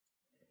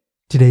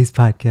Today's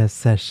podcast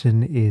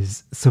session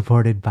is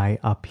supported by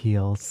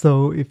Upheal.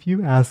 So, if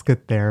you ask a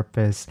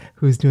therapist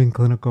who's doing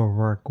clinical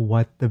work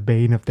what the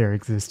bane of their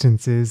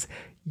existence is,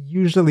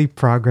 usually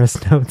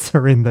progress notes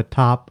are in the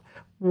top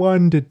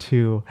 1 to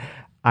 2.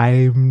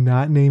 I'm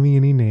not naming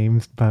any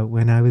names, but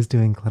when I was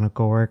doing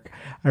clinical work,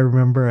 I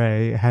remember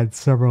I had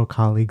several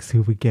colleagues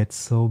who would get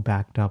so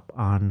backed up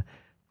on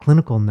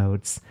clinical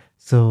notes.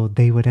 So,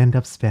 they would end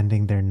up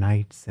spending their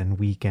nights and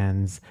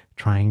weekends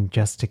trying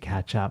just to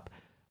catch up.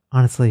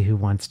 Honestly, who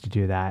wants to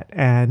do that?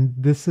 And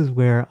this is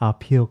where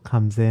Upheal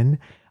comes in.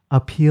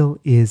 Upheal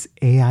is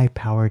AI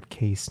powered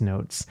case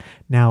notes.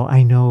 Now,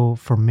 I know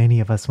for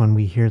many of us, when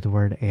we hear the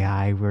word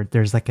AI,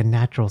 there's like a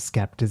natural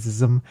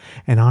skepticism.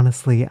 And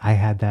honestly, I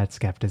had that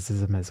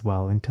skepticism as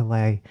well until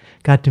I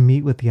got to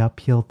meet with the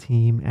Upheal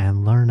team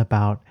and learn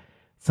about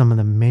some of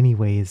the many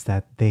ways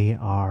that they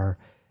are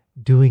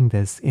doing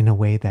this in a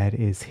way that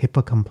is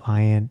HIPAA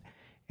compliant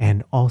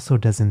and also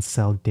doesn't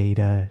sell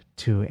data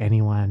to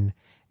anyone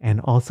and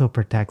also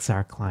protects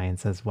our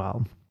clients as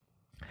well.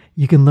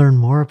 You can learn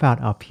more about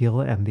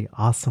Upheal and the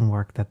awesome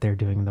work that they're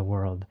doing in the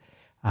world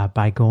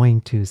by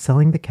going to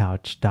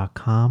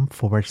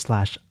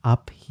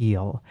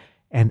sellingthecouch.com/upheal.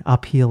 And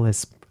Upheal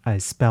is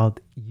spelled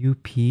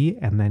UP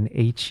and then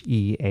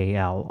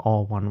HEAL,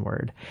 all one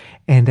word.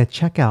 And at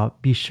checkout,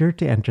 be sure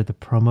to enter the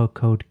promo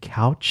code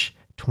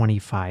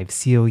COUCH25,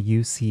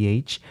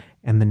 COUCH,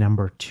 and the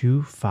number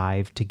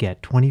 25 to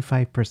get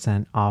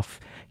 25% off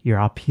your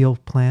Upheal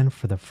plan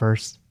for the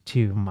first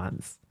 2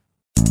 months.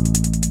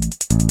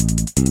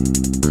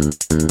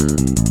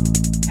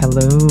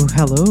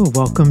 Hello.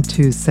 Welcome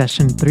to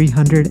session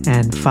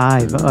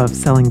 305 of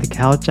Selling the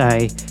Couch.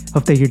 I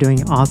hope that you're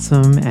doing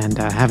awesome and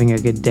having a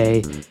good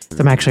day. So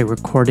I'm actually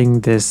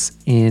recording this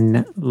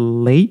in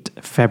late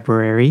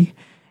February,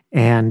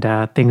 and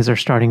things are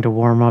starting to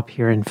warm up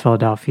here in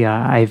Philadelphia.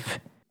 I've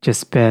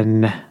just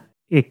been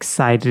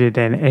excited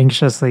and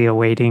anxiously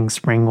awaiting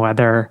spring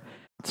weather.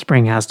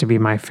 Spring has to be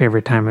my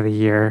favorite time of the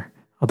year,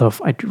 although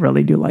I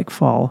really do like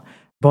fall.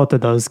 Both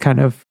of those kind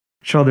of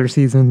shoulder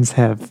seasons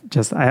have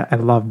just, I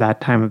love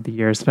that time of the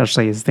year,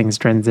 especially as things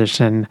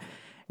transition.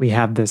 We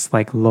have this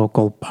like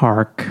local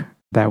park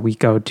that we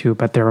go to,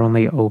 but they're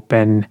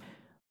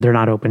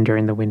not open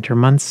during the winter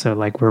months. So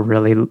like we're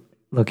really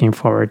looking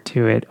forward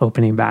to it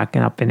opening back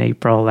and up in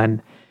April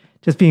and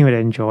just being able to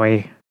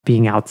enjoy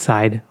being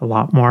outside a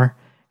lot more.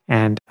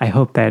 And I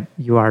hope that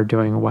you are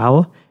doing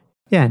well.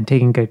 Yeah, and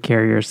taking good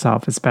care of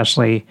yourself,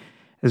 especially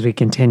as we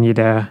continue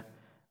to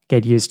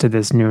get used to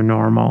this new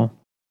normal.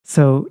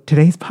 So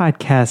today's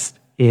podcast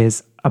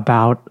is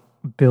about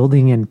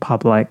building in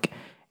public.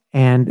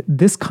 And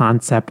this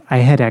concept I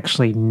had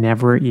actually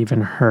never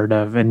even heard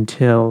of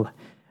until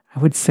I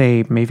would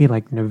say maybe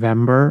like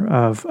November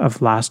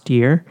of last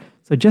year.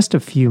 So just a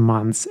few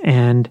months.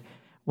 And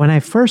when I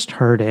first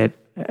heard it,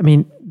 I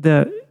mean,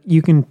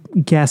 you can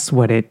guess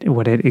what it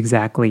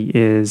exactly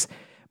is,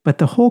 but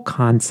the whole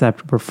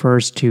concept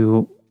refers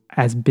to,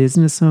 as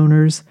business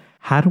owners,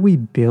 how do we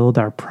build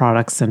our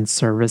products and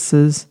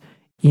services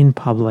in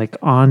public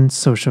on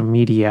social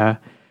media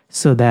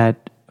so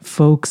that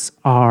folks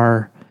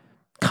are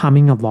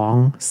coming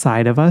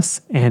alongside of us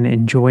and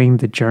enjoying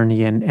the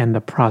journey and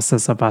the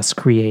process of us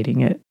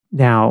creating it.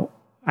 Now,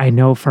 I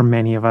know for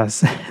many of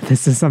us,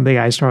 this is something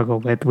I struggle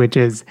with, which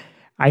is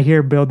I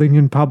hear building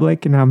in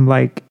public and I'm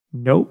like,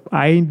 nope,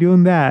 I ain't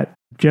doing that,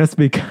 just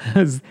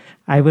because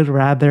I would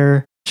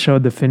rather show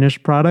the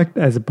finished product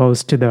as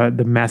opposed to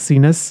the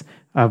messiness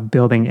of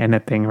building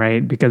anything,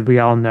 right? Because we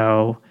all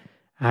know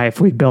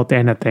if we built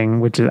anything,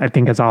 which is, I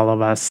think is all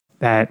of us,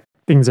 that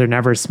things are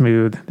never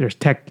smooth. There's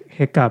tech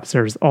hiccups,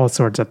 there's all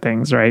sorts of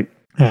things, right?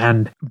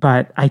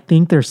 But I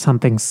think there's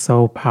something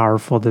so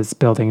powerful that's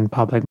building in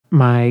public.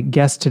 My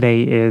guest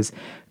today is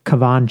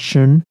Kavan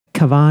Shun.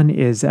 Kavan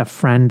is a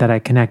friend that I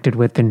connected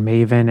with in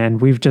Maven, and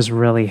we've just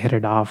really hit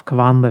it off.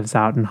 Kavan lives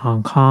out in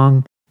Hong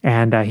Kong,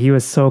 and he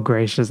was so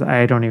gracious.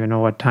 I don't even know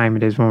what time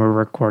it is when we're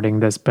recording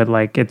this, but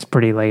like it's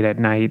pretty late at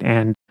night,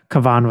 and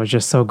Kavan was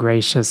just so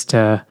gracious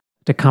to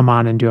come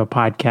on and do a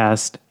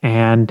podcast.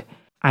 And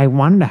I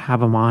wanted to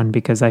have him on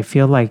because I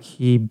feel like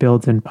he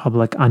builds in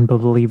public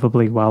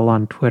unbelievably well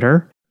on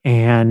Twitter,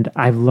 and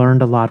I've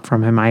learned a lot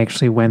from him. I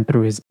actually went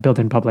through his Build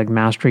in Public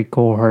Mastery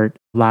cohort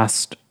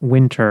last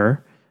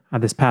winter,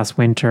 this past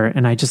winter,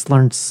 and I just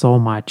learned so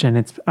much. And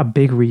it's a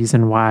big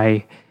reason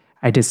why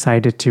I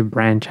decided to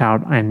branch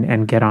out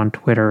and get on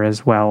Twitter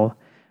as well,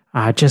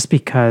 just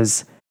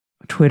because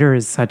Twitter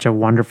is such a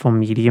wonderful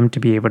medium to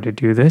be able to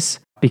do this,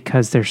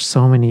 because there's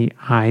so many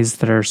eyes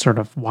that are sort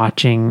of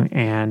watching,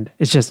 and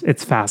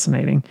it's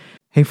fascinating.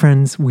 Hey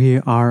friends, we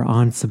are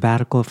on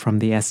sabbatical from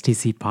the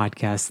STC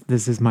podcast.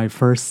 This is my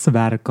first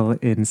sabbatical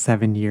in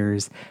 7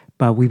 years,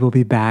 but we will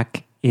be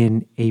back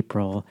in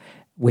April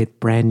with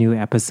brand new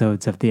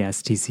episodes of the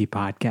STC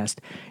podcast.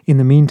 In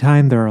the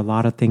meantime, there are a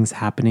lot of things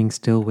happening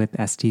still with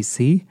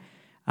STC.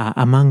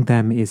 Among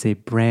them is a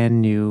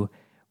brand new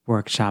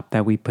workshop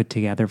that we put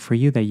together for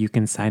you that you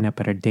can sign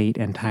up at a date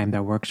and time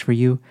that works for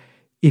you.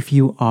 If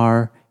you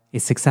are a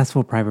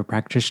successful private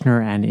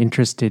practitioner and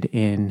interested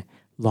in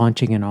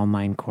launching an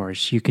online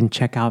course, you can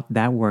check out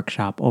that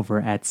workshop over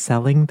at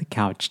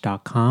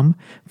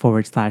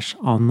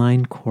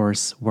sellingthecouch.com/online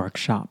course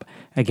workshop.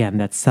 Again,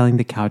 that's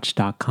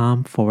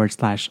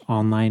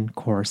sellingthecouch.com/online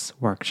course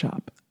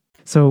workshop.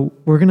 So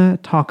we're going to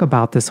talk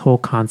about this whole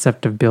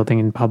concept of building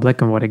in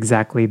public and what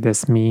exactly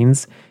this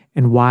means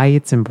and why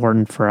it's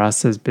important for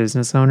us as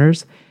business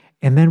owners.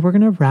 And then we're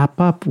going to wrap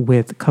up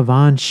with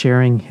Kavan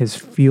sharing his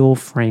FUEL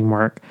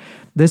framework.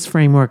 This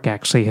framework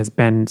actually has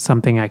been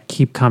something I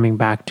keep coming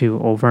back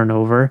to over and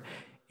over.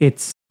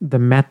 It's the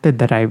method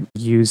that I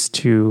use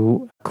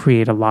to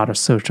create a lot of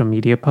social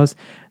media posts.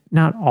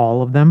 Not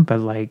all of them,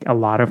 but like a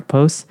lot of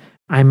posts.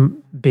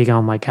 I'm big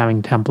on like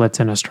having templates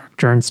and a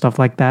structure and stuff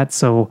like that.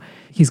 So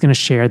he's going to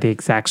share the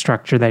exact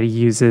structure that he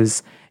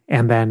uses.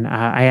 And then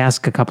I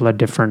ask a couple of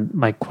different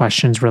like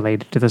questions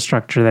related to the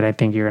structure that I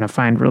think you're going to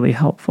find really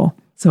helpful.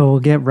 So we'll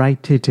get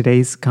right to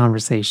today's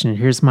conversation.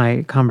 Here's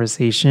my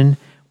conversation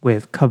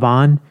with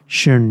Kavan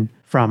Shun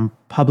from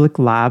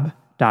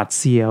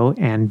publiclab.co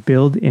and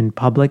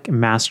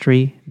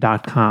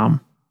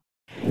buildinpublicmastery.com.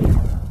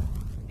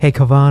 Hey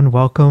Kavan,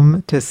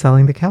 welcome to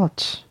Selling the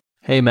Couch.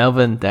 Hey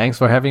Melvin, thanks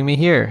for having me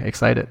here.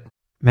 Excited.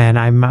 Man,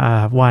 I'm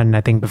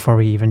I think before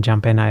we even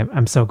jump in,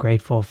 I'm so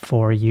grateful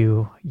for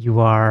you. You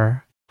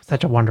are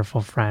such a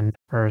wonderful friend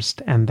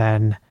first, and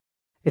then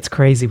it's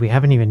crazy. We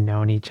haven't even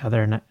known each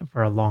other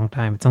for a long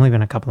time. It's only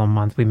been a couple of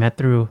months. We met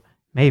through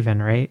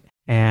Maven, right?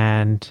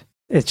 And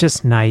it's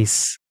just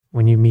nice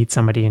when you meet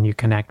somebody and you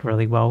connect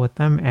really well with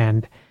them.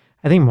 And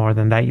I think more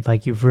than that,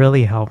 like you've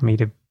really helped me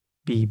to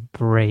be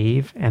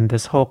brave. And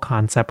this whole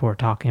concept we're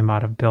talking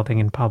about of building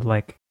in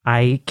public,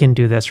 I can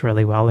do this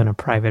really well in a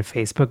private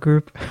Facebook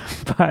group,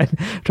 but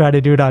try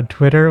to do it on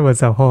Twitter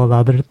was a whole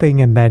other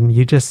thing. And then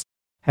you just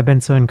have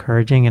been so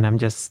encouraging, and I'm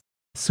just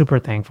super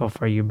thankful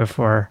for you.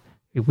 Before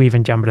we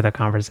even jump into the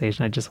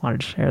conversation, I just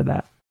wanted to share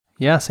that.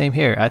 Yeah, same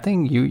here. I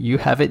think you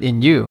have it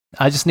in you.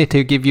 I just need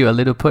to give you a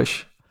little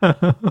push.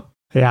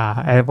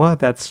 Yeah, well,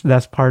 that's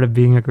part of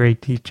being a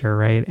great teacher,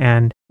 right?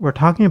 And we're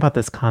talking about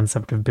this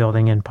concept of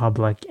building in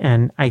public,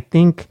 and I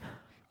think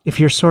if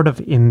you're sort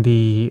of in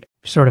the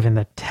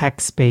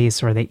tech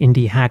space or the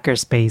indie hacker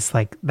space,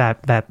 like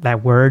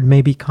that word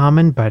may be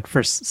common, but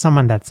for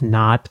someone that's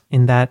not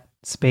in that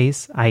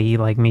space, i.e.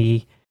 like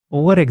me,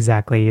 what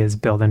exactly is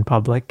build in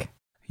public?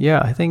 Yeah,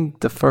 I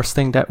think the first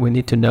thing that we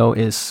need to know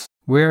is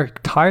we're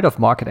tired of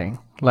marketing.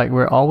 Like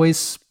we're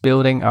always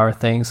building our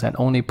things and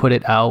only put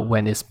it out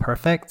when it's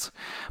perfect.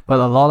 But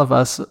a lot of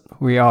us,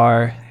 we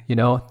are,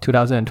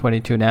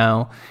 2022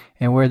 now,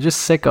 and we're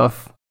just sick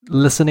of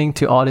listening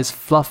to all these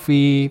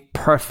fluffy,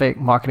 perfect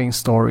marketing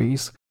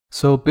stories.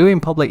 So building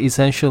public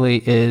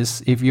essentially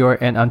is if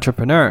you're an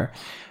entrepreneur,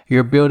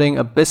 you're building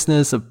a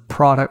business, a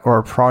product, or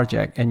a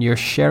project, and you're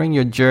sharing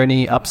your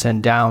journey, ups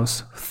and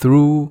downs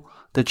through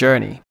the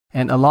journey.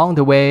 And along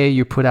the way,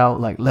 you put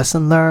out like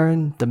lesson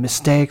learned, the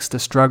mistakes, the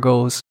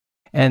struggles,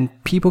 and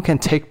people can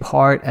take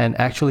part and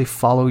actually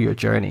follow your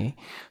journey.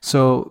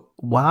 So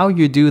while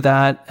you do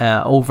that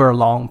over a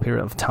long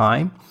period of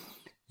time,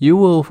 you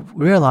will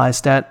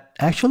realize that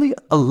actually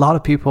a lot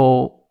of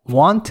people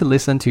want to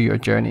listen to your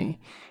journey.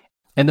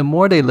 And the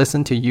more they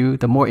listen to you,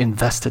 the more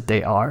invested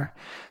they are.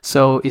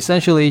 So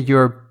essentially,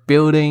 you're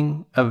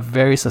building a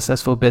very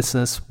successful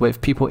business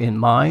with people in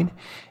mind,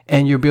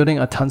 and you're building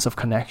a tons of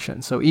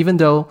connections. So even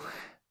though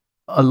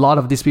a lot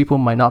of these people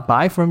might not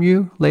buy from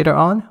you later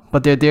on,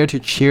 but they're there to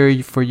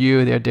cheer for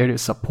you, they're there to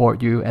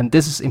support you. And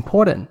this is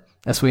important,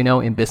 as we know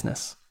in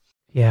business.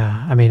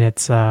 Yeah, I mean,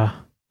 it's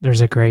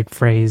there's a great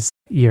phrase,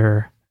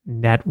 your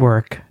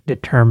network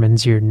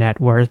determines your net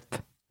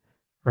worth,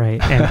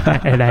 right?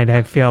 And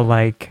I feel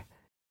like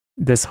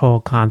this whole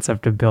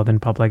concept of build in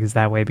public is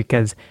that way,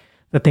 because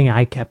the thing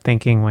I kept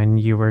thinking when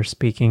you were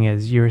speaking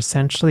is you're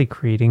essentially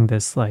creating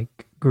this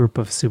like group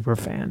of super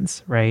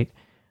fans, right?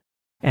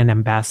 And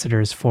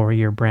ambassadors for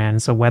your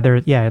brand. So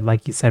whether,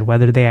 like you said,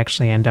 whether they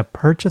actually end up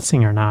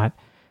purchasing or not,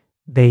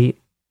 they,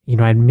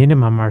 at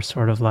minimum are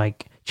sort of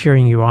like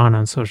cheering you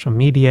on social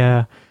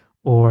media,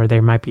 or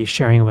they might be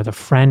sharing it with a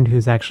friend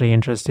who's actually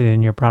interested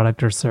in your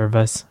product or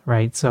service,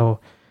 right? So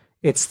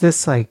it's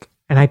this like,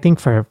 and I think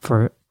for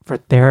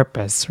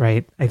therapists,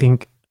 right? I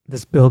think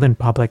this build in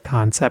public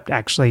concept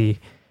actually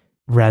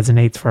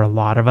resonates for a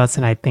lot of us.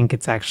 And I think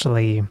it's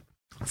actually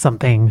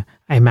something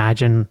I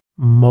imagine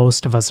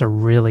most of us are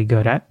really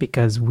good at,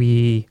 because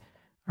we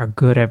are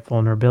good at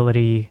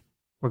vulnerability.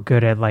 We're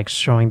good at like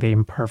showing the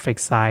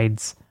imperfect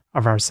sides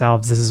of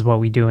ourselves. This is what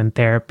we do in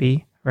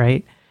therapy,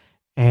 right?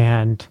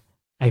 And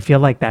I feel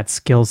like that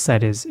skill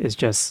set is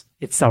just,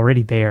 it's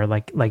already there,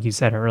 like you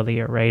said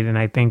earlier, right? And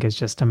I think it's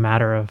just a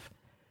matter of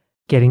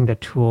getting the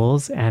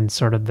tools and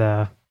sort of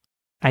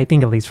I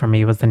think at least for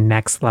me, it was the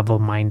next level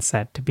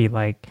mindset to be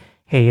like,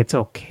 hey, it's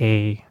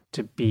okay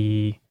to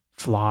be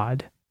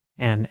flawed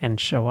and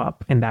show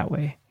up in that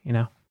way,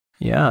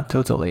 Yeah,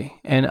 totally.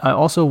 And I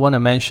also want to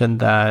mention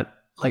that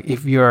like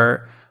if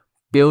you're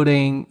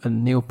building a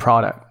new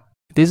product,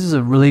 this is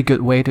a really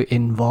good way to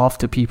involve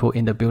the people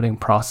in the building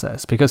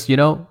process because,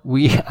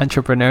 we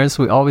entrepreneurs,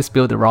 we always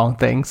build the wrong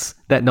things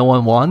that no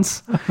one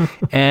wants.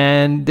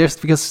 And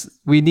because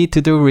we need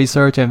to do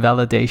research and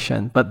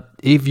validation. But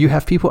if you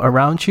have people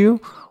around you,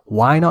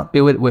 why not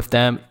build it with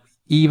them?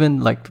 Even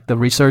like the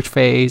research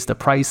phase, the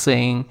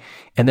pricing,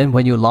 and then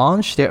when you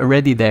launch, they're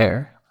already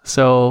there.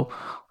 So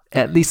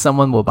at least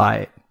someone will buy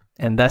it.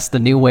 And that's the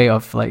new way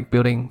of like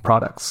building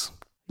products.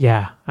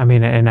 Yeah. I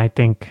mean, and I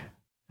think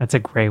that's a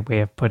great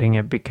way of putting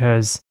it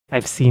because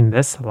I've seen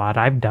this a lot.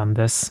 I've done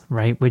this,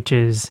 right? Which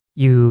is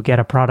you get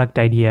a product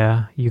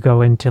idea, you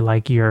go into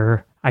like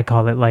I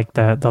call it like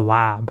the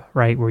lab,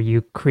 right? Where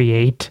you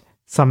create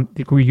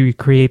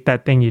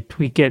that thing, you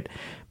tweak it,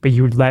 but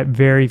you let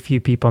very few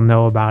people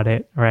know about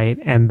it, right?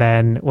 And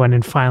then when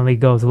it finally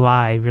goes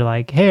live, you're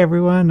like, hey,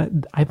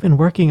 everyone, I've been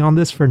working on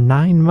this for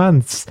 9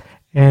 months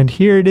and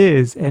here it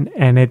is. And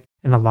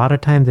a lot of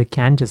times it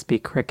can just be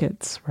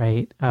crickets,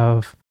 right?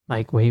 Of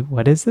like, wait,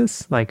 what is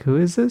this? Like, who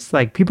is this?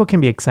 Like, people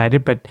can be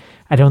excited, but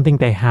I don't think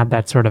they have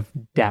that sort of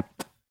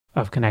depth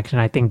of connection.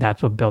 I think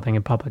that's what building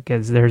in public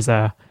is. There's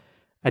a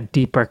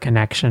deeper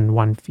connection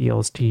one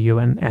feels to you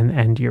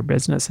and your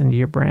business and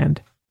your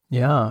brand.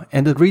 Yeah.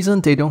 And the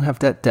reason they don't have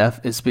that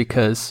depth is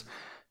because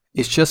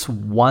it's just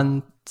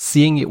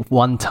seeing it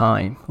one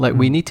time. Like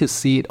we need to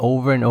see it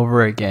over and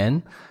over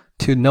again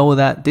to know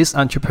that this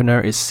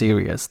entrepreneur is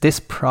serious. This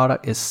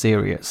product is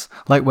serious.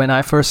 Like when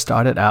I first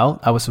started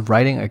out, I was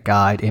writing a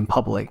guide in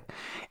public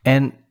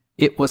and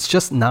it was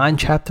just 9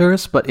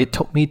 chapters, but it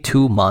took me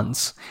 2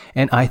 months.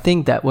 And I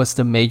think that was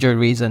the major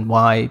reason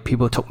why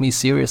people took me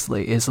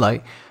seriously is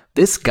like,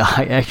 this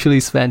guy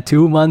actually spent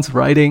 2 months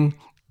writing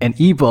an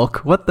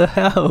ebook. What the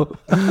hell?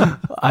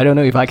 I don't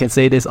know if I can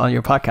say this on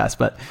your podcast,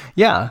 but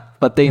yeah,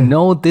 but they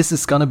know this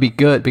is going to be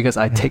good because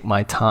I take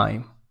my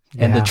time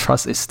and the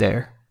trust is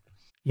there.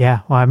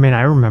 Yeah. Well, I mean,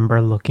 I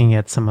remember looking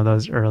at some of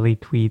those early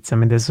tweets. I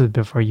mean, this was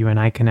before you and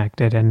I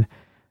connected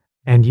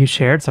and you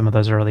shared some of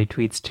those early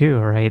tweets too,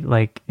 right?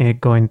 Like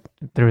going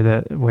through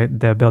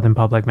the Build in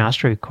Public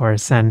Mastery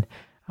course. And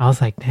I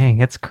was like, dang,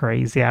 it's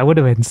crazy. I would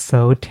have been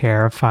so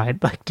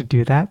terrified like to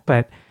do that.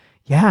 But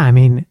yeah, I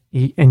mean,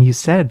 and you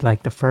said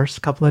like the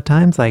first couple of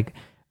times, like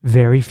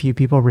very few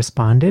people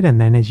responded.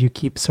 And then as you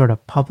keep sort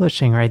of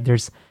publishing, right,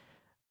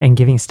 and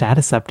giving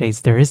status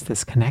updates, there is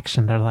this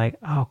connection. They're like,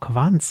 oh,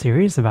 Kavan's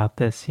serious about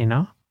this,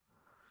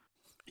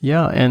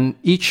 Yeah. And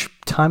each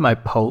time I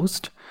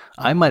post,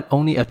 I might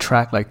only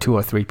attract like 2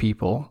 or 3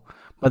 people.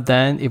 But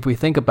then if we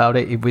think about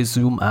it, if we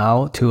zoom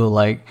out to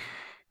like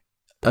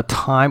a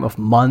time of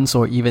months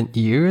or even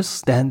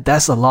years, then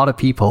that's a lot of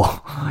people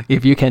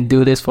if you can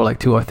do this for like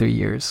 2 or 3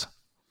 years.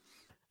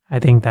 I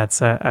think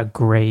that's a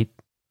great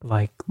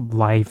like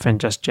life and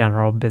just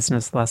general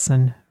business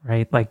lesson,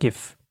 right? Like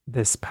if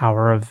this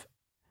power of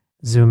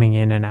zooming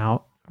in and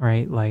out,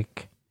 right?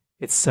 Like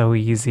it's so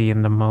easy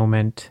in the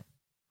moment,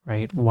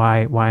 right?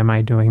 Why am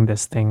I doing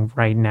this thing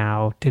right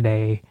now,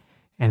 today?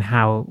 And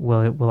how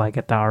will I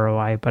get the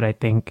ROI? But I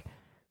think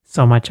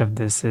so much of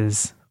this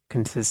is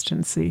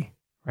consistency,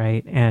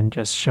 right? And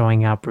just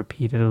showing up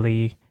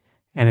repeatedly.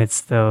 And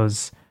it's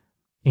those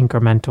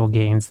incremental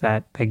gains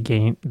that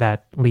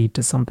lead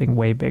to something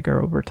way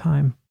bigger over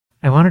time.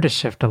 I wanted to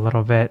shift a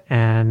little bit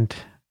and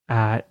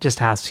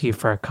just ask you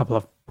for a couple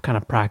of kind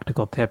of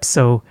practical tips.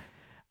 So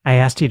I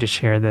asked you to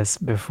share this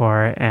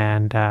before,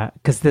 and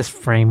because this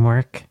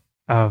framework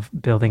of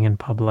building in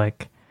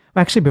public,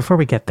 well, actually, before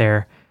we get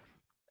there,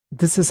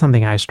 this is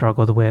something I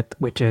struggled with,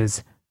 which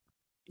is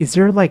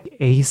there like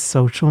a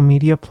social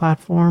media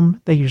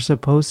platform that you're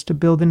supposed to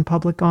build in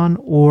public on?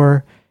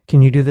 Or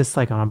can you do this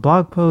like on a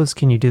blog post?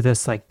 Can you do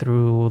this like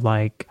through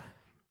like,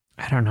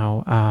 I don't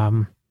know,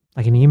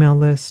 like an email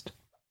list,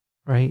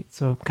 right?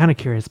 So I'm kind of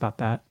curious about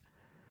that.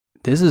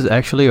 This is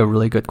actually a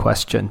really good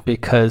question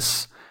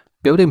because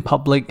building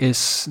public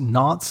is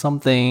not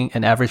something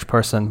an average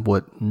person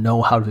would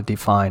know how to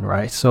define,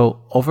 right?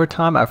 So over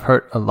time, I've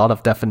heard a lot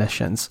of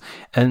definitions.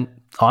 And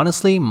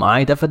honestly,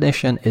 my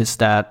definition is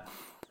that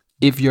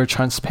if you're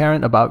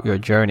transparent about your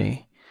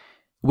journey,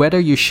 whether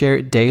you share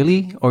it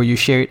daily or you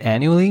share it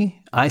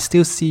annually, I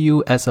still see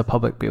you as a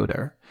public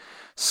builder.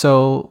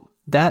 So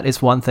that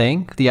is one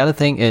thing. The other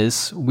thing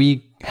is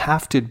we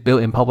have to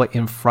build in public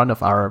in front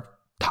of our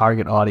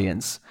target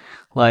audience.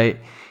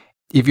 Like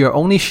if you're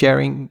only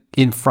sharing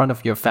in front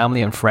of your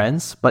family and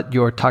friends, but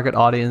your target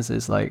audience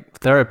is like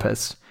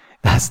therapists,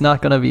 that's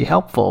not going to be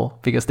helpful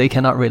because they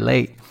cannot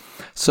relate.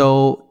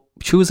 So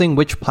choosing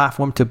which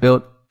platform to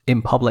build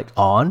in public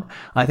on,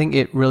 I think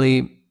it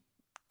really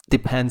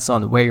depends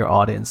on where your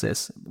audience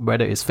is,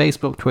 whether it's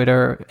Facebook,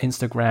 Twitter,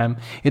 Instagram.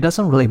 It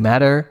doesn't really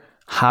matter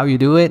how you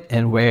do it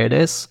and where it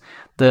is.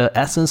 The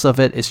essence of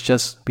it is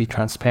just be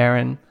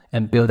transparent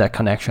and build that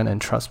connection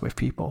and trust with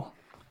people.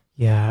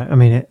 Yeah, I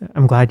mean,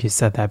 I'm glad you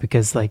said that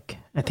because like,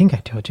 I think I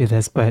told you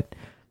this, but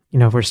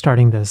we're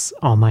starting this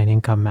online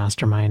income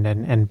mastermind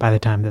and by the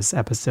time this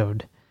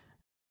episode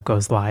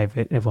goes live,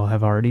 it will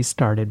have already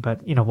started,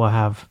 but we'll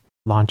have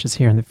launches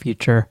here in the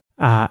future.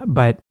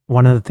 But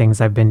one of the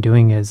things I've been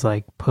doing is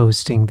like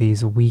posting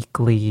these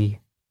weekly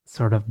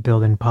sort of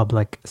build in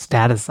public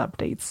status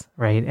updates,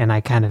 right? And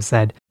I kind of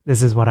said,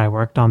 this is what I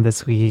worked on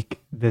this week.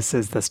 This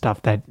is the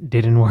stuff that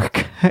didn't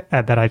work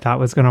that I thought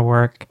was going to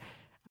work.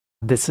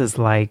 This is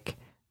like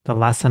the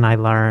lesson I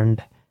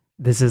learned.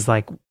 This is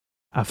like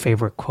a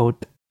favorite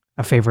quote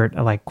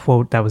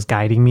that was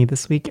guiding me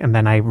this week. And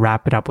then I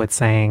wrap it up with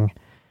saying,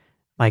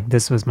 like,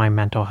 this was my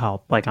mental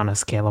health, like on a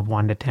scale of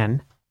 1 to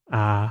 10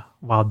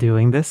 while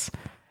doing this.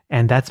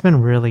 And that's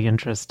been really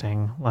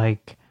interesting.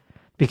 Like,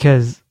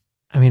 because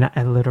I mean,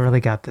 I literally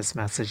got this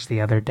message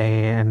the other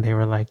day and they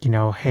were like,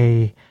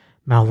 hey,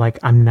 Mel, like,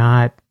 I'm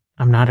not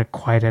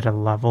quite at a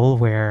level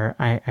where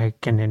I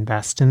can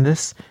invest in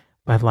this,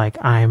 but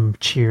like, I'm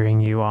cheering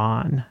you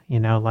on,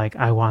 like,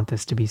 I want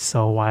this to be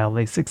so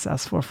wildly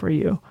successful for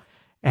you.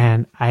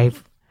 And I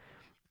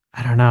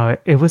don't know,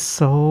 it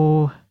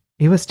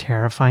was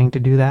terrifying to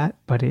do that,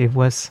 but it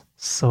was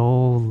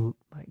so,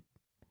 like,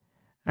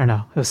 I don't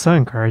know, it was so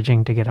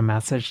encouraging to get a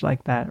message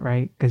like that,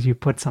 right? Because you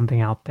put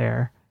something out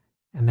there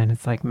and then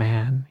it's like,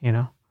 man,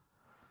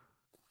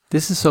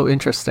 This is so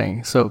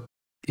interesting. So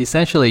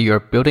essentially you're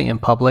building in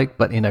public,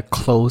 but in a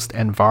closed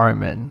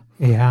environment.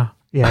 Yeah.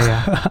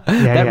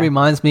 That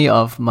reminds me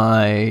of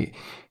my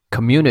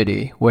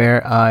community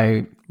where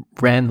I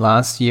ran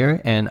last year,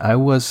 and I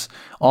was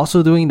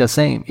also doing the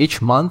same.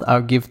 Each month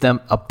I'll give them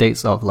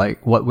updates of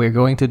like what we're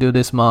going to do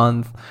this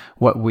month,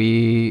 what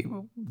we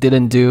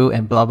didn't do,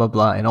 and blah blah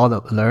blah, and all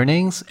the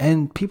learnings,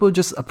 and people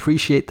just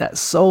appreciate that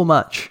so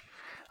much.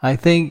 I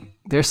think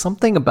there's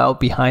something about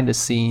behind the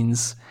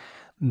scenes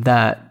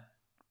that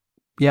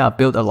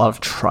build a lot of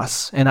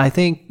trust. And I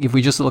think if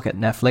we just look at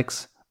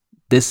Netflix,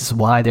 this is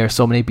why there are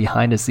so many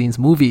behind the scenes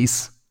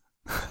movies.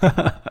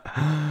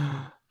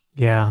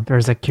 Yeah,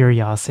 there's a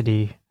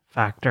curiosity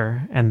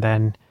factor, and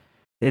then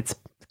it's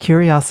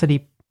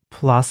curiosity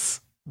plus,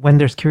 when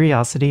there's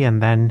curiosity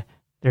and then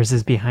there's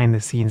this behind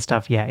the scenes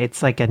stuff. Yeah,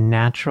 it's like a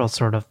natural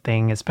sort of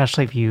thing,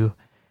 especially if you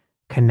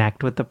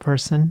connect with the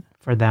person,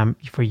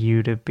 for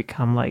you to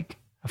become like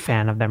a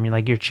fan of them.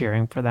 You're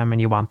cheering for them and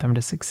you want them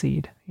to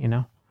succeed,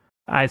 So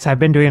I've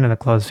been doing it in a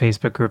closed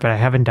Facebook group, but I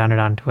haven't done it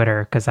on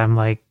Twitter because I'm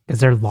like, because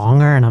they're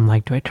longer, and I'm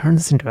like, do I turn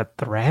this into a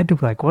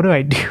thread? Like, what do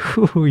I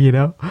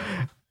do?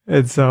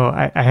 And so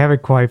I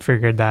haven't quite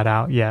figured that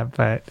out yet,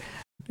 but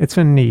it's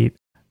been neat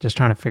just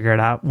trying to figure it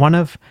out.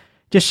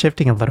 Just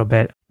shifting a little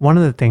bit, one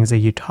of the things that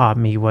you taught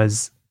me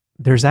was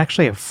there's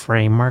actually a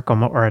framework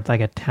or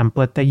like a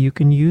template that you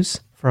can use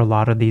for a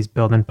lot of these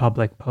build in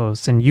public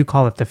posts, and you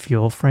call it the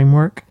Fuel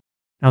framework.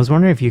 I was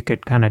wondering if you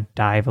could kind of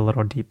dive a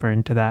little deeper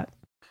into that.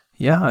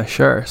 Yeah,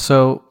 sure.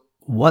 So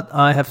what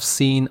I have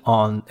seen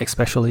on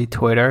especially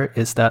Twitter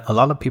is that a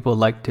lot of people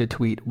like to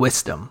tweet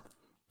wisdom,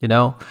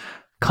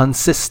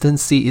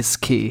 consistency is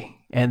key.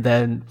 And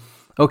then,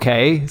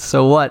 okay,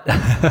 so what?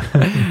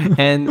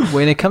 And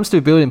when it comes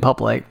to building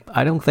public,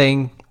 I don't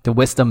think the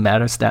wisdom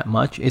matters that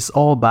much. It's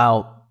all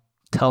about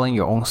telling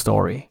your own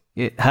story.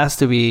 It has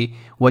to be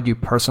what you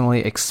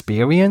personally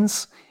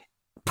experience.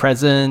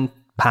 Present,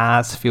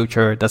 past,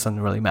 future, doesn't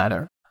really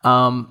matter.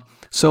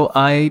 So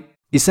I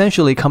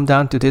essentially come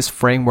down to this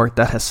framework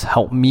that has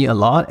helped me a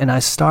lot, and I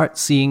start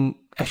seeing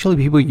actually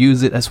people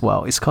use it as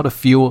well. It's called a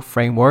Fuel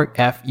framework,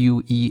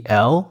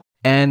 F-U-E-L.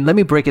 And let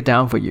me break it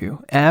down for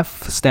you.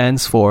 F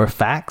stands for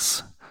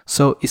facts.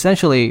 So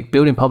essentially,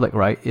 building public,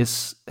 right,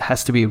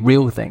 has to be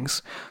real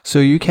things. So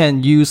you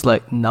can use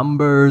like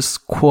numbers,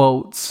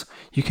 quotes.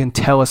 You can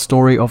tell a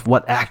story of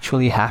what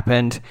actually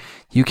happened.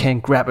 You can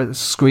grab a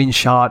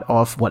screenshot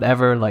of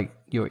whatever, like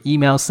your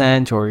email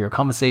sent or your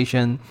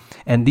conversation.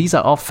 And these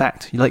are all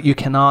facts. Like, you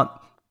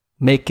cannot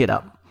make it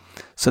up.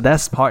 So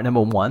that's part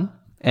number one.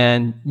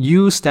 And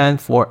U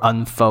stand for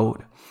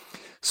unfold.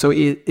 So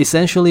it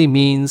essentially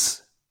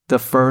means the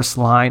first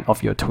line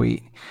of your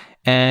tweet.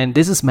 And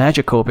this is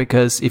magical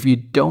because if you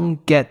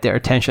don't get their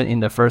attention in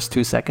the first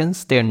 2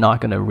 seconds, they're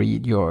not going to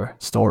read your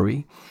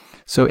story.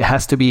 So it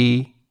has to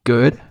be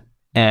good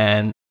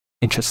and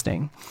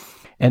interesting.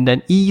 And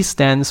then E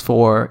stands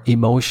for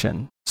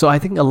emotion. So I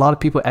think a lot of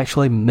people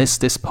actually miss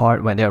this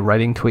part when they're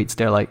writing tweets.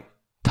 They're like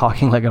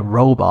talking like a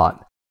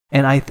robot.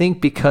 And I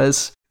think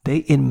because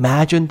they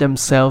imagine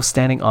themselves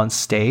standing on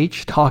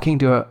stage, talking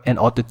to an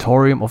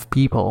auditorium of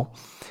people.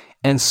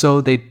 And so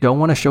they don't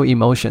want to show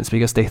emotions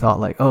because they thought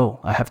like, oh,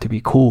 I have to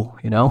be cool,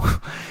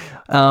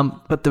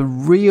 But the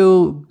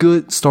real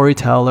good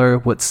storyteller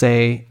would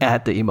say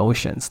add the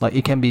emotions. Like,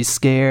 it can be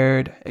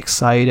scared,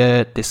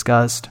 excited,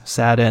 disgust,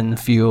 saddened,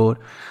 fueled,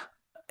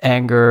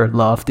 anger,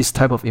 love, this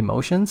type of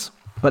emotions.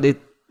 But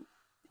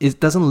it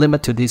doesn't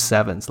limit to these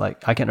sevens.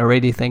 Like, I can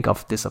already think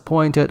of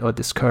disappointed or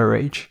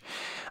discouraged.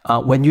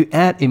 When you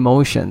add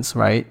emotions,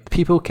 right,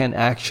 people can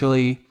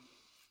actually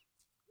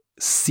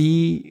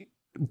see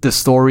the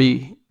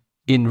story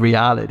in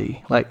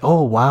reality. Like,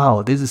 oh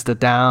wow, this is the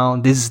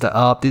down, this is the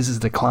up, this is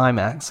the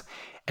climax.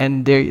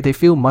 And they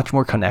feel much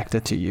more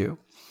connected to you.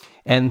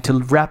 And to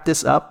wrap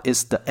this up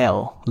is the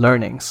L,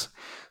 learnings.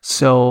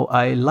 So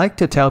I like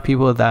to tell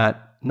people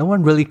that no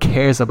one really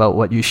cares about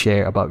what you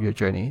share about your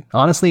journey.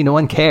 Honestly, no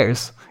one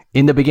cares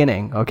in the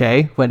beginning,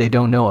 okay, when they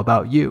don't know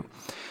about you.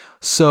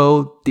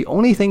 So the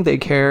only thing they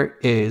care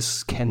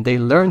is, can they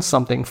learn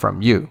something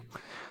from you?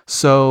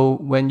 So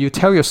when you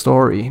tell your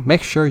story,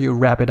 make sure you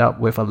wrap it up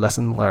with a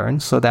lesson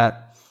learned, so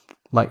that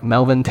like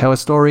Melvin tell a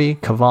story,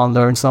 Kavan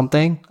learn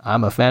something.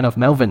 I'm a fan of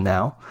Melvin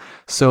now.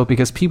 So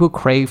because people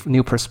crave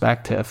new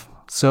perspective.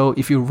 So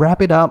if you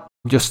wrap it up,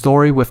 your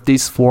story with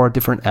these 4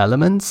 different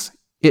elements,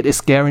 it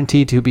is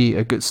guaranteed to be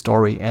a good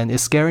story, and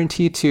it's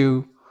guaranteed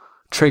to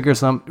trigger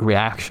some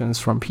reactions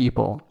from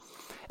people.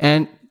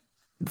 And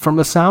from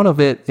the sound of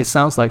it, it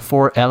sounds like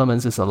 4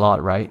 elements is a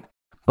lot, right?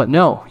 But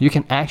no, you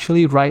can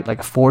actually write like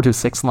a 4 to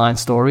 6 line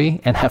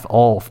story and have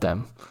all of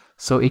them.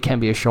 So it can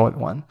be a short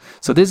one.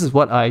 So this is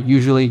what I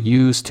usually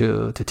use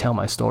to tell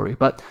my story.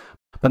 But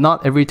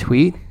not every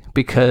tweet,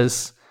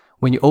 because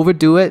when you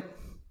overdo it,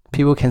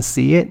 people can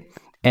see it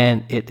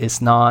and it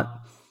is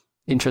not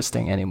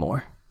interesting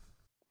anymore.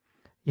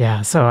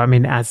 Yeah. So, I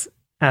mean, as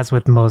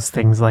with most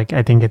things, like,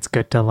 I think it's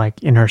good to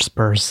like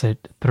intersperse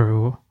it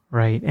through,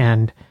 right?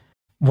 And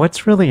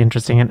what's really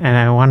interesting, and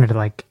I wanted to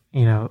like,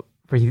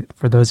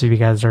 for those of you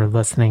guys that are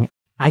listening,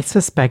 I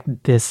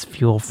suspect this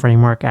fuel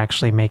framework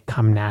actually may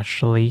come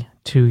naturally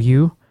to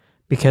you,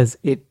 because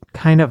it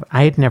kind of,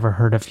 I had never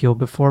heard of fuel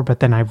before, but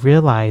then I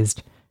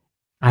realized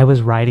I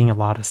was writing a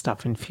lot of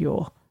stuff in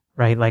fuel,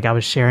 right? Like I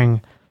was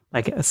sharing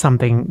like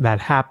something that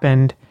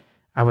happened.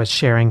 I was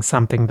sharing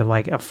something that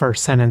like a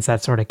first sentence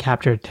that sort of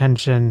captured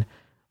attention,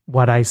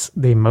 the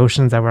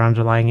emotions that were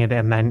underlying it,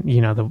 and then,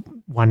 the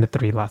 1 to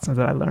 3 lessons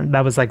that I learned.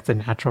 That was like the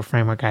natural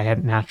framework I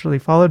had naturally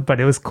followed, but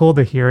it was cool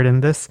to hear it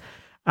in this.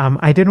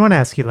 I did want to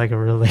ask you like a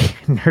really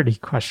nerdy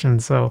question.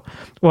 So,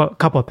 well, a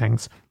couple of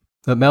things.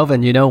 But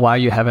Melvin, you know why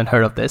you haven't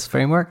heard of this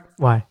framework?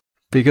 Why?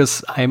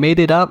 Because I made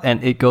it up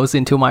and it goes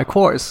into my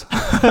course.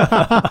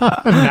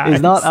 Nice.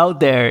 It's not out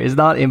there. It's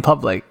not in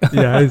public.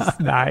 Yes,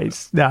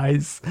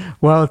 nice.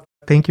 Well,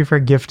 thank you for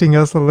gifting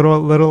us a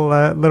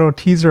little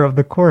teaser of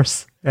the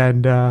course.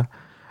 And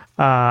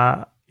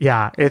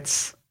yeah,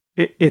 it's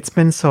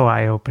been so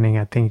eye-opening,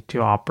 I think,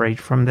 to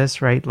operate from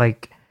this, right?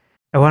 Like,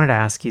 I wanted to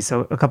ask you,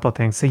 so a couple of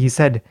things. So you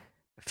said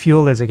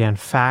fuel is, again,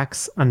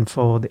 facts,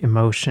 unfold,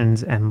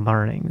 emotions, and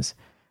learnings.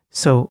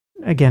 So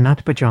again, not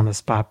to put you on the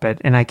spot,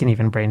 and I can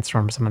even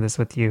brainstorm some of this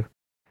with you,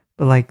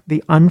 but like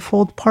the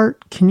unfold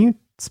part, can you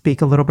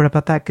speak a little bit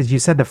about that? Because you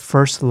said the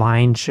first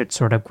line should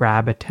sort of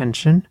grab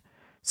attention.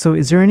 So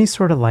is there any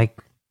sort of like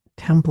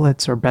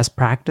templates or best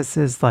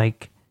practices,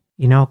 like,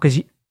 because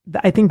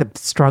I think the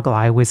struggle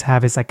I always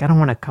have is like, I don't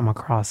want to come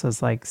across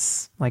as like,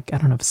 I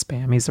don't know if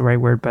spammy is the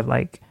right word, but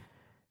like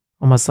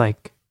almost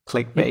like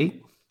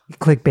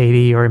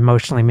clickbaity or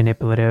emotionally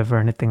manipulative or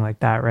anything like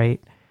that, right?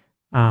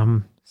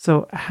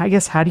 So I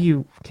guess can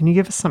you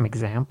give us some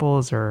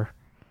examples or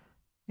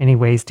any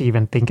ways to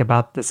even think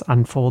about this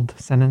unfold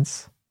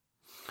sentence?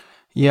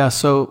 Yeah,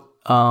 so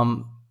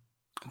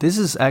this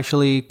is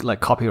actually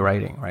like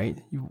copywriting, right?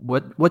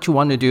 What you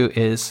want to do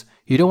is,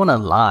 you don't want to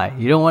lie.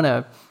 You don't want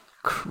to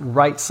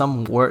write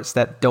some words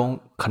that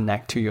don't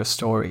connect to your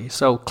story.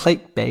 So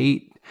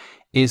clickbait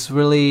is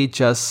really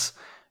just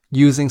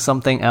using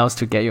something else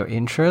to get your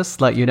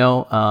interest, like,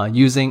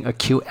 using a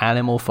cute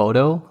animal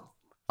photo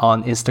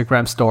on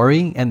Instagram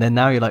story, and then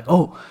now you're like,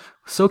 oh,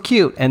 so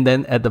cute, and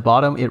then at the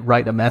bottom it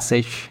write a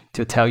message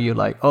to tell you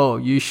like, oh,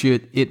 you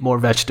should eat more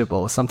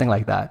vegetables, something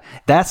like that.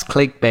 That's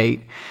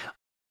clickbait.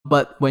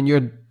 But when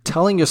you're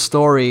telling your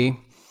story,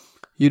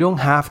 you don't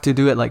have to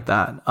do it like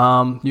that.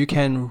 You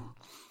can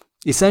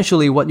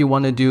essentially, what you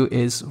want to do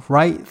is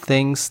write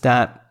things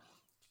that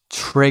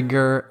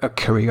trigger a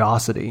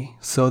curiosity,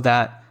 so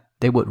that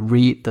they would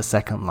read the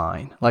second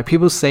line. Like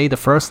people say the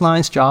first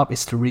line's job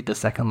is to read the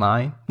second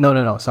line.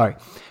 No, sorry.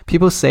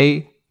 People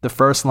say the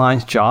first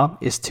line's job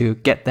is to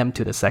get them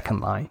to the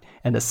second line,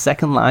 and the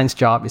second line's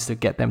job is to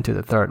get them to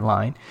the third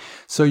line.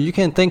 So you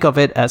can think of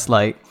it as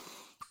like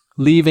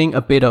leaving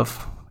a bit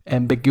of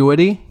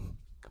ambiguity,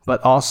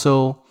 but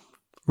also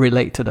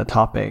relate to the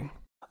topic.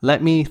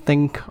 Let me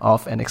think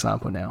of an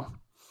example now.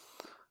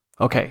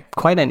 Okay,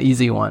 quite an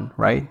easy one,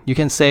 right? You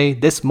can say,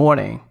 this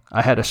morning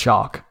I had a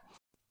shock.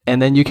 And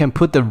then you can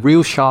put the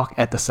real shock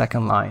at the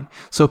second line.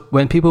 So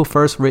when people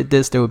first read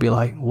this, they will be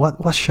like,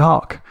 what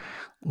shock?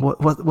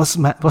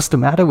 What's the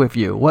matter with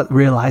you? What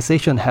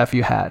realization have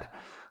you had?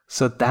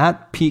 So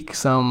that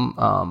piques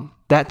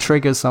that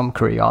triggers some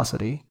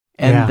curiosity.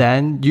 And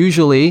then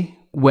usually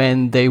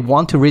when they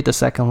want to read the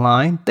second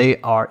line,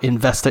 they are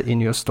invested in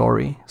your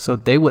story. So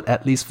they would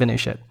at least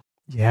finish it.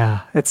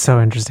 Yeah, it's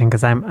so interesting,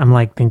 because I'm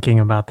like thinking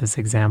about this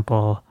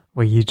example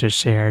what you just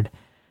shared.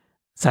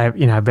 So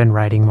I've been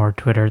writing more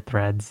Twitter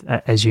threads,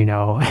 as you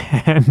know,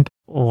 and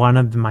one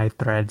of my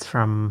threads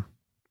from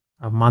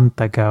a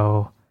month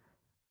ago,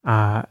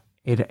 at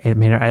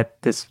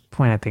this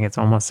point, I think it's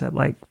almost at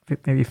like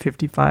maybe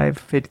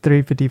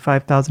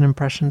 55,000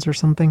 impressions or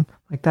something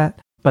like that.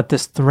 But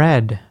this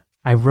thread,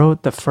 I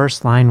wrote, the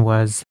first line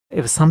was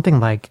something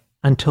like,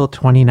 until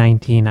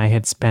 2019, I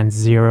had spent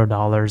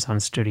 $0 on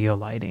studio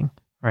lighting,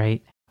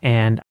 right?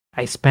 And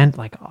I spent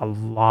like a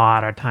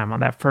lot of time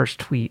on that first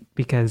tweet,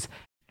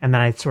 and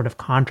then I sort of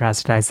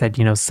contrasted. I said,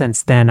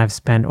 since then I've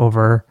spent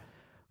over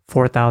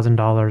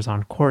 $4,000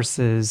 on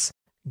courses,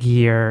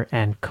 gear,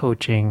 and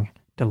coaching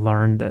to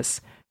learn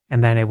this.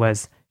 And then it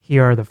was,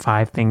 here are the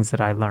 5 things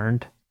that I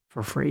learned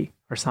for free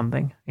or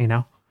something, you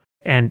know?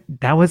 And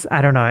that was,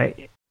 I don't know,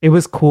 it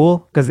was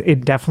cool because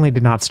it definitely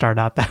did not start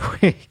out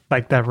that way,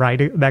 like that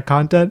writing, that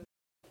content.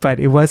 But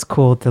it was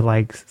cool to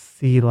like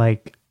see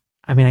like,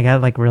 I mean, I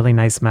got like really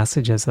nice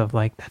messages of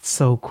like, that's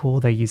so cool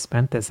that you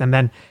spent this. And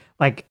then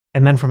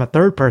from a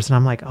third person,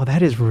 I'm like, oh,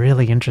 that is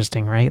really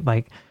interesting, right?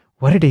 Like,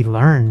 what did he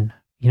learn,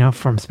 you know,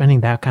 from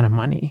spending that kind of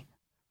money,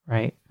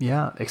 right?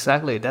 Yeah,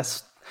 exactly.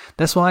 That's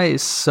why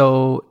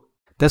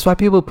that's why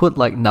people put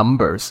like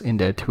numbers in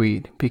their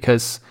tweet,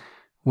 because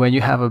when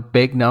you have a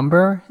big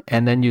number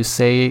and then you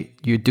say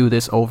you do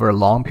this over a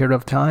long period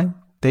of time,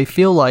 they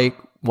feel like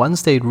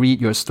once they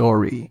read your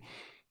story,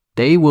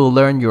 they will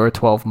learn your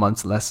 12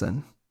 months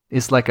lesson.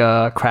 It's like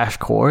a crash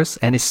course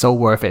and it's so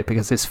worth it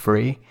because it's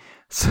free.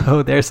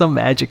 So there's some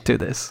magic to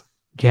this.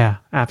 Yeah,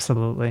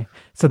 absolutely.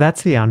 So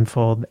that's the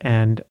Unfold.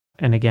 And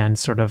again,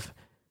 sort of,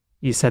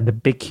 you said the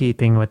big key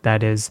thing with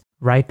that is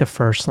write the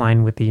first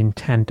line with the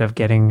intent of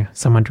getting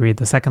someone to read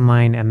the second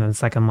line, and then the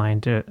second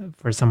line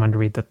for someone to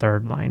read the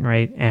third line,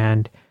 right?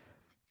 And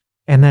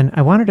then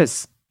I wanted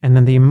to, and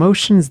then the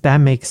emotions, that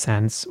makes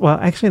sense. Well,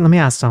 actually, let me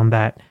ask on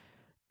that.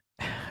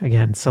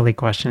 Again, silly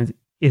questions.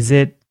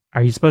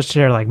 Are you supposed to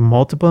share like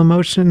multiple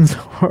emotions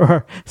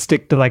or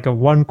stick to like a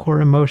one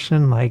core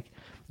emotion? Like,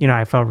 you know,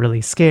 I felt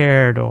really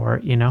scared, or,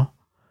 you know,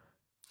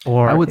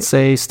 or I would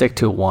say stick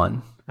to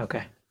one.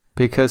 Okay.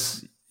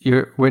 Because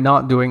we're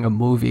not doing a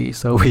movie,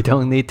 so we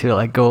don't need to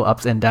like go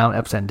ups and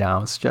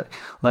downs. Just,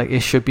 like, it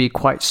should be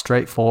quite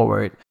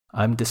straightforward.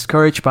 I'm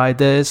discouraged by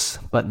this,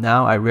 but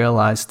now I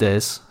realize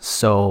this,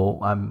 so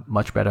I'm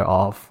much better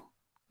off.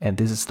 And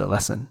this is the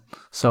lesson.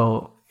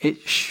 So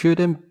it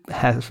shouldn't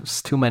have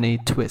too many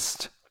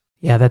twists.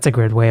 Yeah, that's a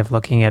great way of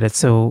looking at it.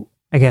 So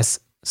I guess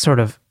sort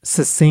of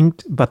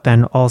succinct, but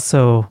then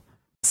also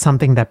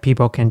something that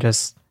people can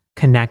just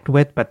connect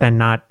with, but then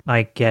not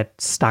like get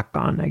stuck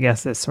on, I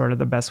guess is sort of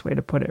the best way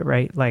to put it,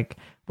 right? Like,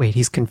 wait,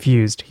 he's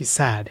confused, he's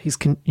sad,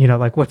 you know,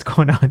 like what's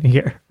going on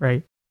here,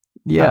 right?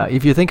 Yeah,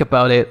 if you think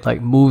about it,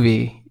 like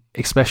movie,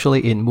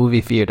 especially in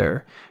movie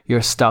theater,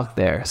 you're stuck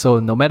there. So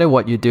no matter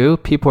what you do,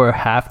 people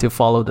have to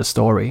follow the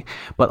story.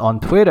 But on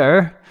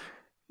Twitter,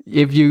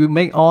 if you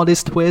make all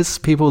these twists,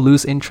 people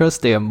lose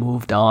interest. They are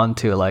moved on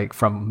to like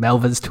from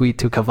Melvin's tweet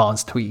to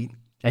Kavan's tweet.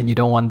 And you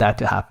don't want that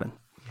to happen.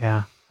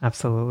 Yeah,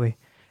 absolutely.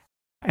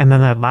 And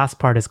then that last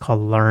part is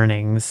called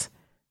learnings.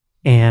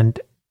 And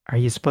are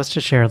you supposed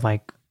to share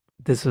like,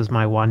 this was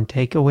my one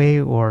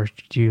takeaway, or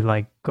do you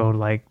like go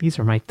like, these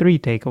are my 3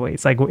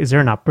 takeaways? Like, is there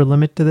an upper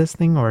limit to this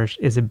thing, or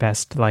is it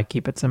best to like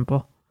keep it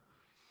simple?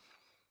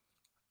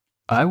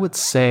 I would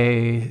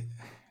say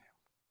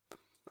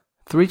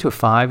 3 to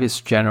 5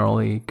 is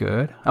generally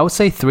good. I would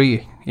say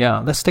 3. Yeah,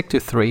 let's stick to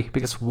 3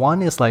 because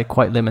 1 is like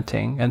quite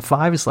limiting and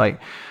 5 is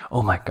like,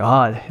 oh my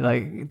God,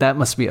 like that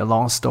must be a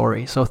long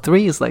story. So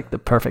 3 is like the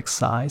perfect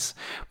size.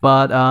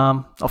 But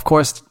of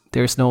course,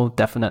 there's no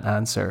definite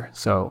answer.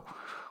 So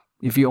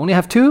if you only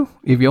have 2,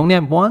 if you only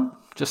have 1,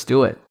 just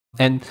do it.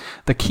 And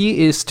the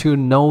key is to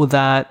know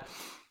that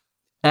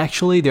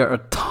actually there are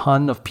a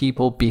ton of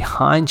people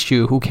behind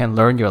you who can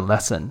learn your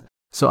lesson.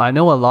 So I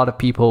know a lot of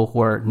people who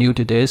are new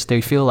to this,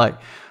 they feel like,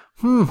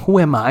 who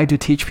am I to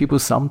teach people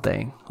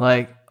something?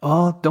 Like,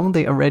 oh, don't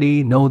they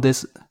already know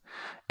this?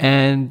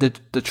 And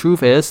the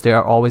truth is, there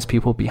are always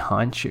people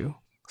behind you.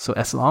 So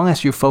as long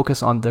as you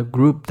focus on the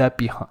group that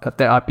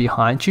are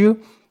behind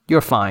you,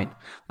 you're fine.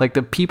 Like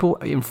the people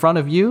in front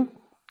of you,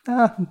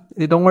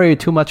 don't worry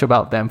too much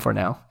about them for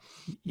now.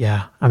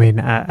 Yeah, I mean,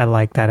 I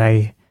like that.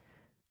 I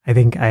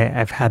think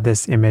I've had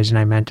this image, and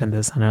I mentioned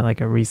this on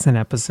a recent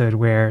episode,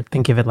 where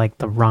think of it like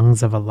the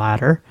rungs of a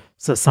ladder.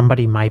 So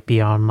somebody might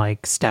be on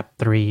like step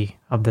 3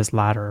 of this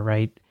ladder,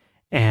 right?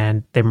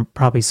 And they're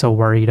probably so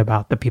worried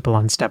about the people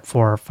on step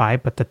 4 or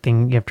 5. But the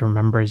thing you have to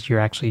remember is you're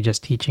actually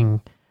just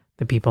teaching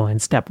the people in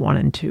step 1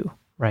 and 2,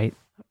 right,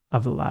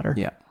 of the ladder.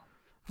 Yeah,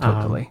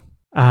 totally.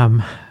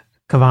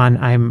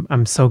 Kavan,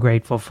 I'm so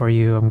grateful for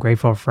you. I'm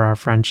grateful for our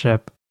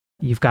friendship.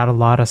 You've got a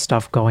lot of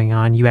stuff going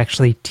on. You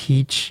actually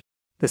teach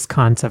this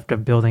concept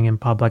of building in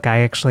public.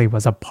 I actually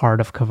was a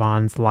part of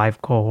Kavan's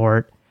live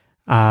cohort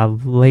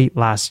late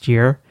last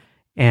year.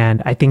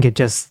 And I think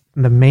the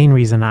main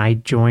reason I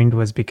joined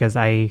was because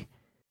I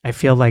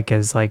feel like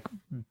as like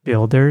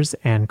builders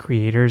and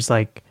creators,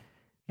 like,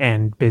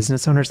 and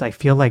business owners, I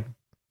feel like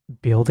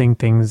building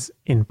things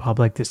in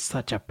public is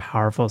such a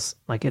powerful,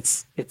 like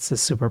it's a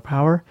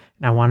superpower.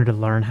 And I wanted to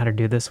learn how to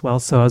do this well.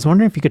 So I was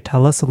wondering if you could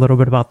tell us a little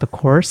bit about the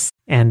course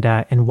and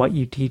what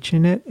you teach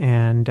in it,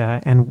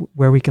 and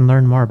where we can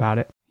learn more about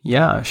it.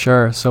 Yeah,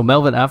 sure. So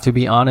Melvin, I have to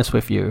be honest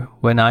with you.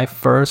 When I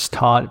first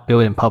taught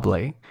Build in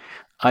Public,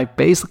 I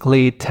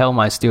basically tell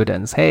my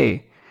students,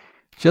 hey,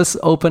 just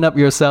open up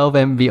yourself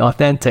and be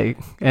authentic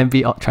and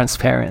be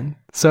transparent.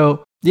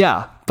 So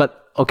yeah,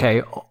 but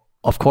okay,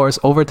 of course,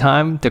 over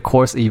time, the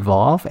course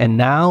evolved, and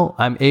now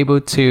I'm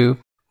able to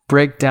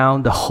break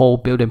down the whole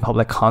Build in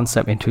Public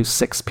concept into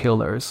 6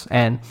 pillars.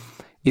 And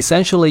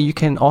essentially you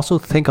can also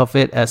think of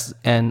it as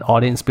an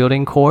audience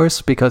building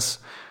course, because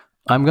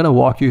I'm going to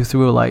walk you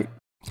through like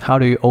how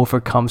do you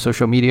overcome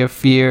social media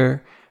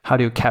fear, how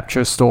do you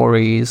capture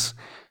stories,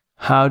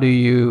 how do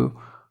you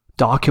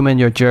document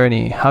your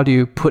journey, how do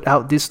you put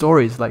out these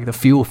stories, like the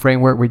fuel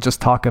framework we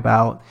just talked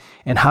about,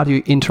 and how do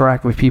you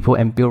interact with people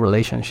and build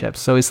relationships.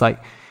 So it's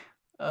like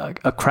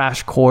a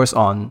crash course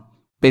on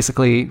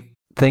basically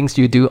things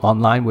you do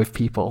online with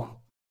people.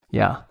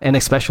 Yeah, and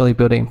especially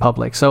building in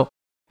public. So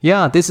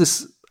yeah, this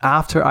is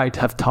after I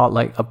have taught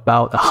like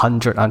about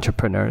 100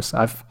 entrepreneurs.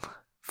 I've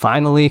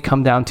finally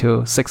come down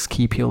to 6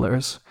 key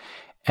pillars.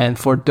 And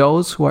for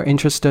those who are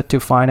interested to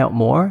find out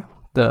more,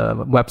 the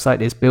website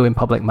is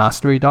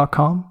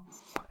buildinpublicmastery.com,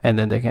 and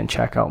then they can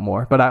check out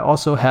more. But I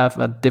also have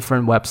a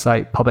different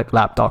website,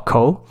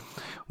 publiclab.co,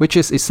 which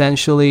is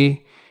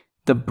essentially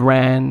the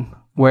brand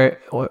where,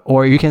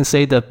 or you can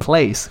say the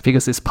place,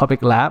 because it's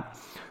Public Lab,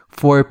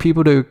 for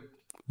people to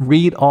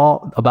read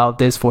all about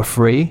this for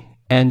free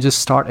and just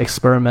start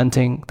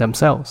experimenting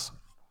themselves.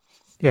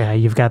 Yeah,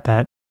 you've got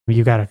a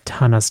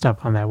ton of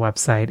stuff on that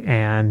website,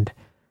 and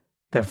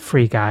the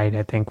free guide,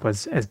 I think,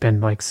 has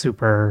been like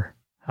super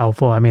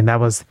helpful. I mean,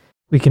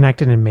 we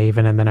connected in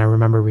Maven, and then I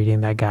remember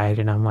reading that guide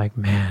and I'm like,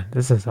 man,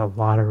 this is a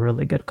lot of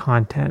really good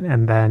content.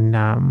 And then,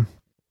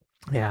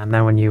 and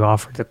then when you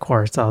offered the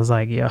course, I was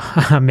like, yeah,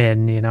 I'm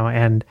in,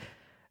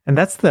 and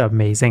that's the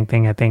amazing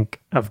thing, I think,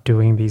 of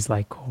doing these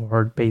like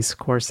cohort-based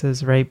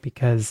courses, right?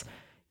 Because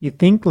you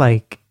think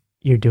like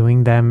you're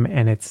doing them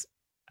and it's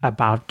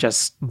about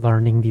just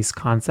learning these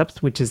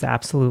concepts, which is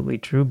absolutely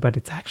true, but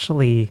it's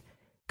actually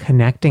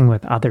connecting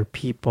with other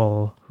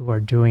people who are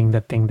doing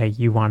the thing that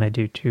you want to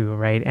do too,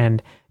 right?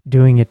 And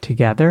doing it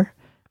together,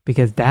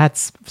 because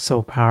that's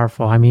so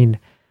powerful. I mean,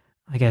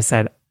 like I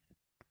said,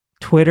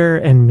 Twitter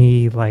and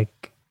me,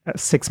 like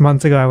 6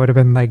 months ago, I would have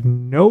been like,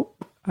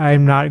 nope,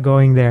 I'm not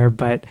going there.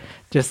 But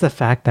just the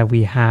fact that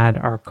we had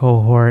our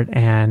cohort,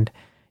 and,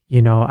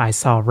 I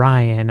saw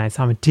Ryan, I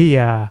saw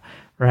Mattia,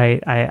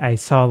 right? I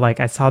saw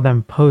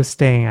them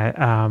posting,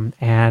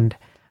 and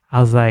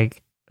I was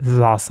like, this is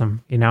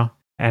awesome,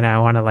 and I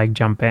want to like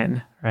jump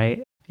in,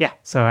 right? Yeah.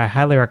 So I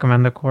highly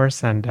recommend the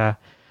course. And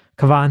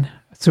Kavan,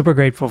 super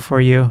grateful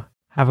for you.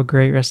 Have a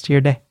great rest of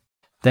your day.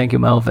 Thank you,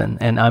 Melvin.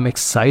 And I'm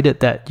excited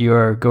that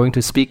you're going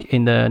to speak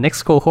in the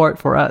next cohort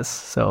for us.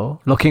 So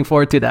looking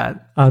forward to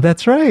that. Oh,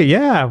 that's right.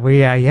 Yeah.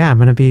 I'm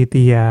going to be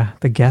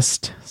the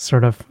guest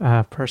sort of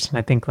person.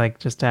 I think like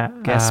just a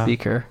guest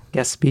speaker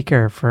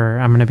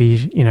I'm going to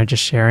be,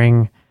 just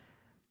sharing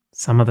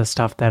some of the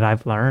stuff that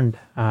I've learned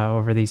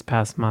over these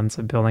past months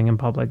of building in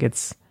public.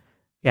 It's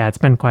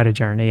been quite a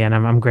journey, and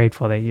I'm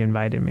grateful that you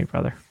invited me,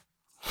 brother.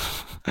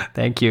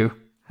 Thank you.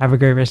 Have a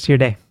great rest of your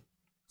day.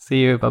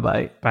 See you.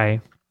 Bye-bye.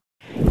 Bye.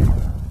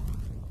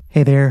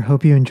 Hey there.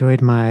 Hope you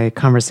enjoyed my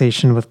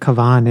conversation with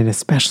Kavan, and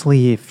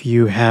especially if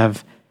you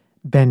have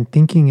been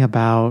thinking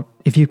about,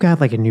 if you've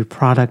got like a new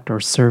product or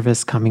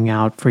service coming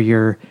out for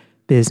your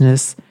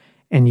business,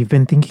 and you've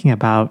been thinking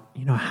about,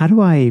 how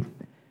do I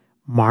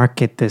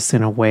market this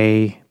in a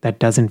way that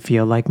doesn't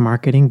feel like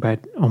marketing, but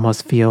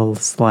almost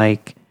feels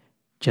like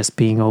just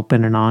being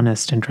open and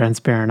honest and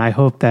transparent. I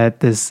hope that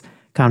this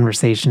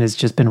conversation has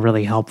just been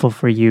really helpful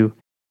for you.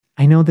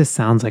 I know this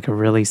sounds like a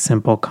really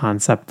simple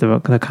concept,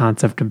 the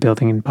concept of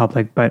building in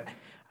public, but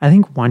I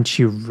think once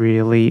you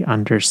really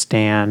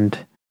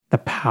understand the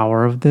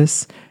power of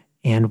this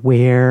and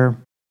where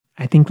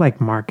I think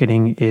like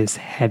marketing is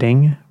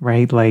heading,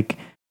 right? Like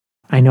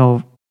I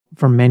know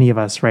for many of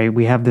us, right,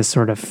 we have this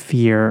sort of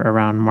fear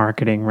around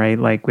marketing, right?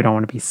 Like we don't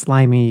want to be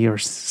slimy or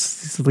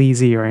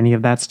sleazy or any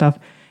of that stuff.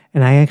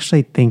 And I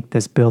actually think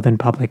this build in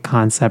public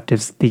concept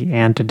is the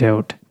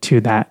antidote to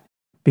that,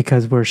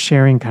 because we're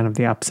sharing kind of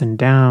the ups and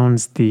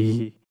downs,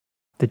 the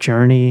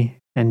journey,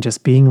 and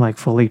just being like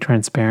fully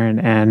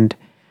transparent. And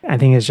I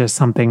think it's just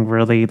something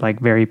really like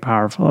very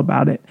powerful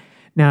about it.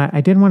 Now,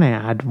 I did want to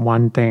add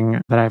one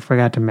thing that I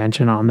forgot to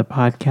mention on the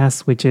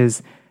podcast, which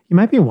is you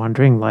might be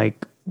wondering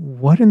like,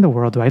 what in the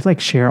world do I like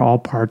share all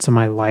parts of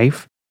my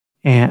life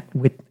and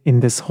in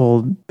this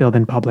whole build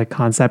in public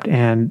concept?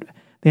 And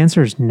the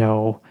answer is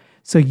no.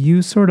 So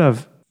you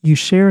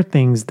share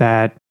things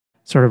that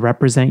sort of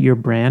represent your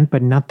brand,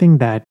 but nothing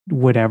that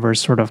would ever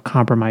sort of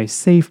compromise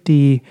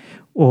safety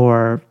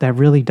or that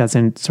really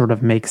doesn't sort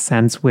of make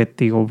sense with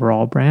the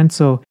overall brand.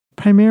 So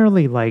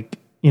primarily like,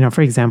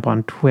 for example,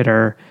 on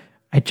Twitter,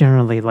 I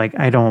generally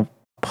I don't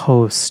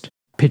post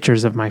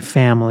pictures of my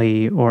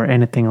family or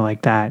anything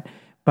like that,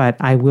 but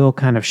I will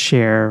kind of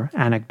share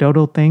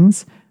anecdotal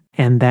things.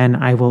 And then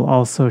I will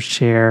also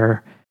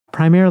share,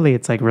 primarily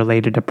it's like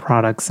related to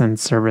products and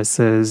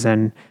services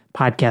and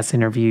podcast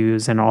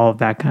interviews and all of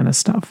that kind of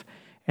stuff.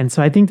 And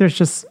so I think there's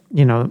just,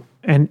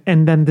 and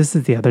then this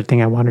is the other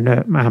thing I wanted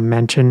to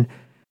mention.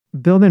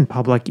 Build in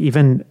public,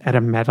 even at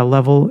a meta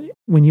level,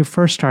 when you're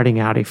first starting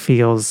out, it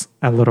feels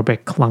a little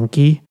bit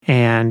clunky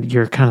and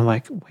you're kind of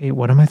like, wait,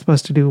 what am I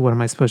supposed to do? What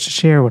am I supposed to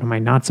share? What am I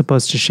not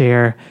supposed to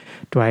share?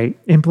 Do I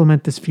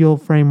implement this fuel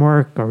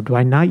framework or do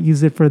I not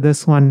use it for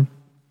this one?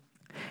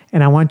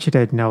 And I want you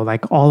to know,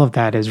 like, all of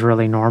that is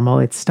really normal.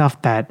 It's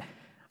stuff that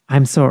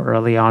I'm so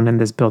early on in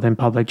this build in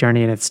public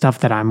journey, and it's stuff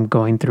that I'm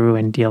going through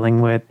and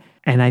dealing with.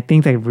 And I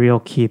think the real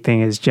key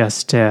thing is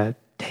just to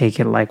take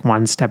it like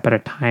one step at a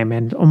time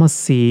and almost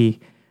see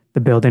the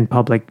build in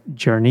public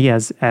journey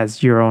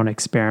as your own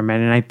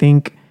experiment. And I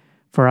think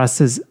for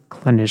us as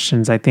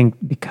clinicians, I think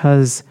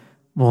because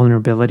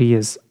vulnerability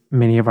is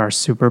many of our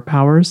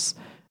superpowers,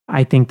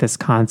 I think this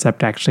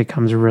concept actually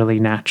comes really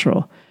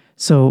natural.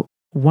 So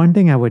one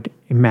thing I would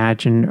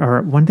imagine,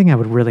 or one thing I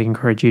would really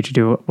encourage you to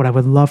do, what I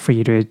would love for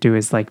you to do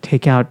is like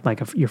take out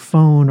like your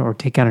phone or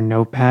take out a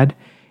notepad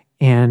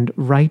and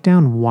write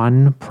down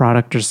one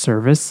product or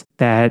service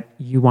that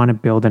you want to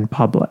build in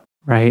public,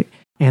 right?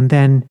 And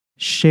then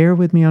share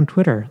with me on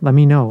Twitter. Let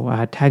me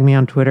know. Tag me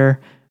on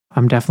Twitter.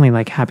 I'm definitely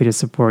like happy to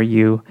support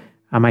you.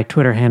 My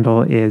Twitter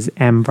handle is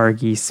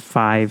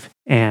mvarghese5.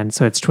 And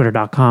so it's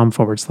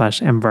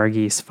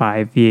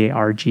twitter.com/mvarghese5,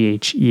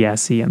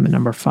 VARGHESE and the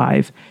number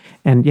 5.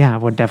 And yeah, I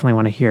would definitely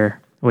want to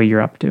hear what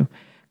you're up to.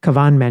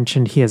 Kavan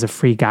mentioned he has a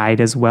free guide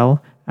as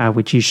well,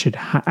 which you should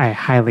I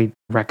highly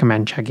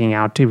recommend checking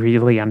out to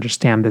really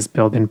understand this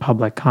build in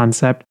public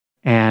concept.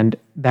 And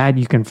that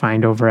you can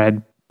find over at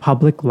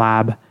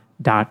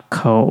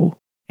publiclab.co.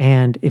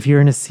 And if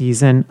you're in a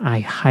season, I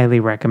highly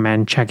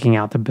recommend checking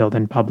out the Build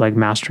in Public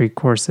Mastery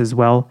course as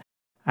well.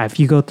 If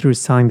you go through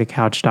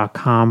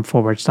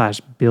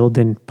sellingtheCouch.com/build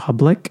in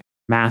public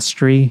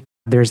mastery,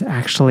 there's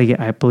actually,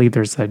 I believe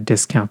there's a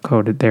discount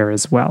code there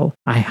as well.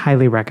 I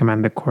highly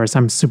recommend the course.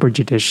 I'm super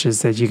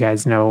judicious, as you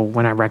guys know,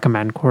 when I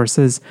recommend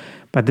courses,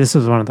 but this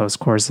was one of those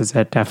courses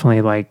that definitely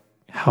like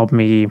helped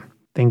me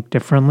think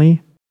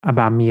differently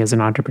about me as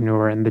an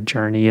entrepreneur and the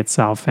journey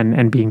itself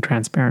and being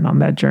transparent on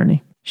that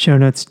journey. Show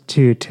notes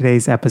to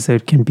today's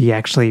episode can be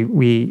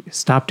we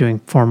stopped doing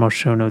formal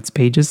show notes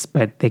pages,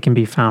 but they can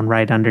be found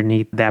right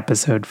underneath the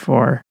episode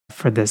for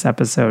this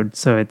episode.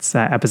 So it's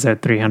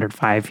episode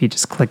 305. You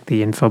just click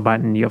the info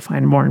button, you'll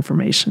find more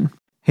information.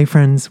 Hey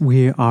friends,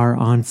 we are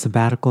on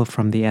sabbatical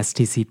from the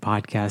STC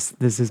podcast.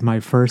 This is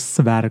my first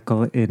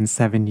sabbatical in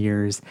 7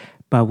 years,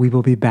 but we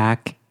will be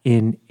back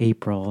in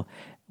April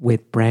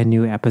with brand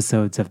new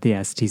episodes of the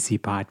STC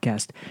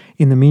podcast.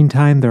 In the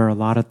meantime, there are a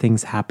lot of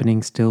things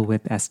happening still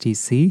with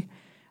STC.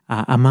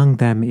 Among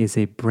them is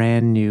a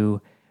brand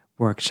new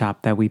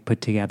workshop that we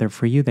put together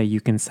for you that you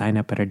can sign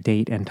up at a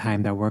date and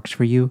time that works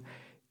for you.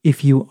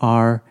 If you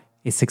are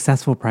a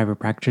successful private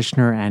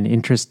practitioner and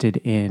interested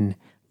in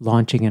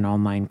launching an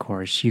online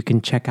course, you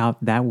can check out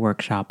that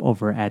workshop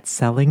over at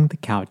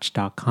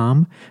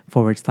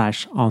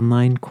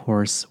sellingthecouch.com/online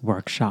course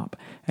workshop.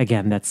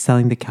 Again, that's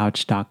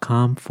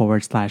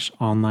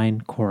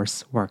sellingthecouch.com/online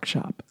course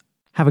workshop.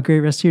 Have a great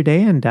rest of your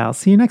day, and I'll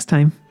see you next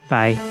time.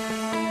 Bye.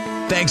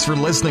 Thanks for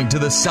listening to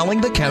the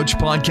Selling the Couch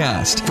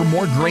podcast. For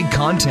more great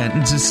content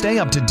and to stay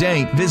up to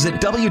date, visit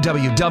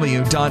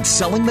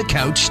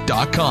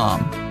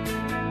www.sellingthecouch.com.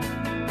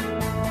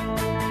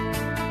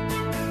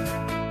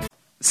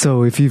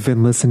 So if you've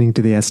been listening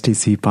to the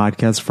STC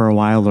podcast for a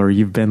while, or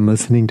you've been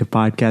listening to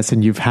podcasts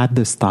and you've had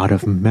this thought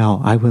of,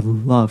 Mel, I would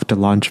love to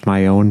launch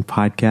my own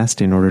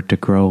podcast in order to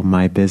grow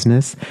my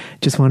business,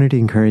 just wanted to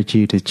encourage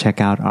you to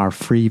check out our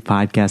free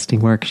podcasting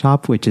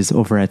workshop, which is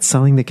over at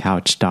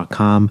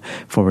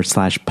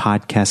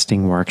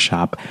sellingthecouch.com/podcasting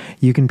workshop.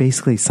 You can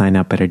basically sign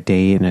up at a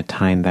day and a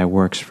time that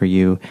works for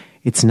you.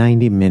 It's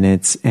 90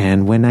 minutes.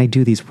 And when I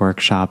do these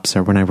workshops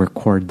or when I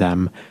record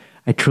them,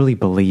 I truly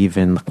believe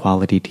in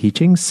quality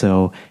teaching,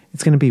 so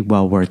it's going to be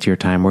well worth your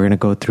time. We're going to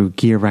go through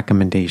gear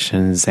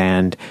recommendations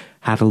and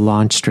how to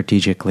launch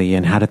strategically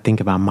and how to think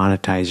about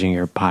monetizing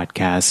your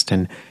podcast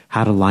and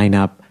how to line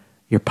up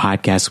your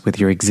podcast with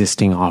your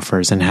existing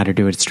offers and how to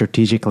do it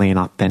strategically and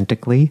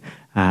authentically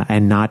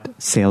and not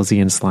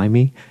salesy and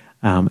slimy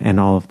and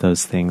all of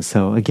those things.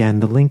 So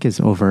again, the link is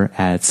over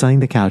at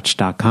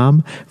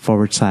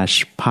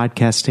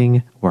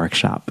sellingthecouch.com/podcasting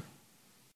workshop.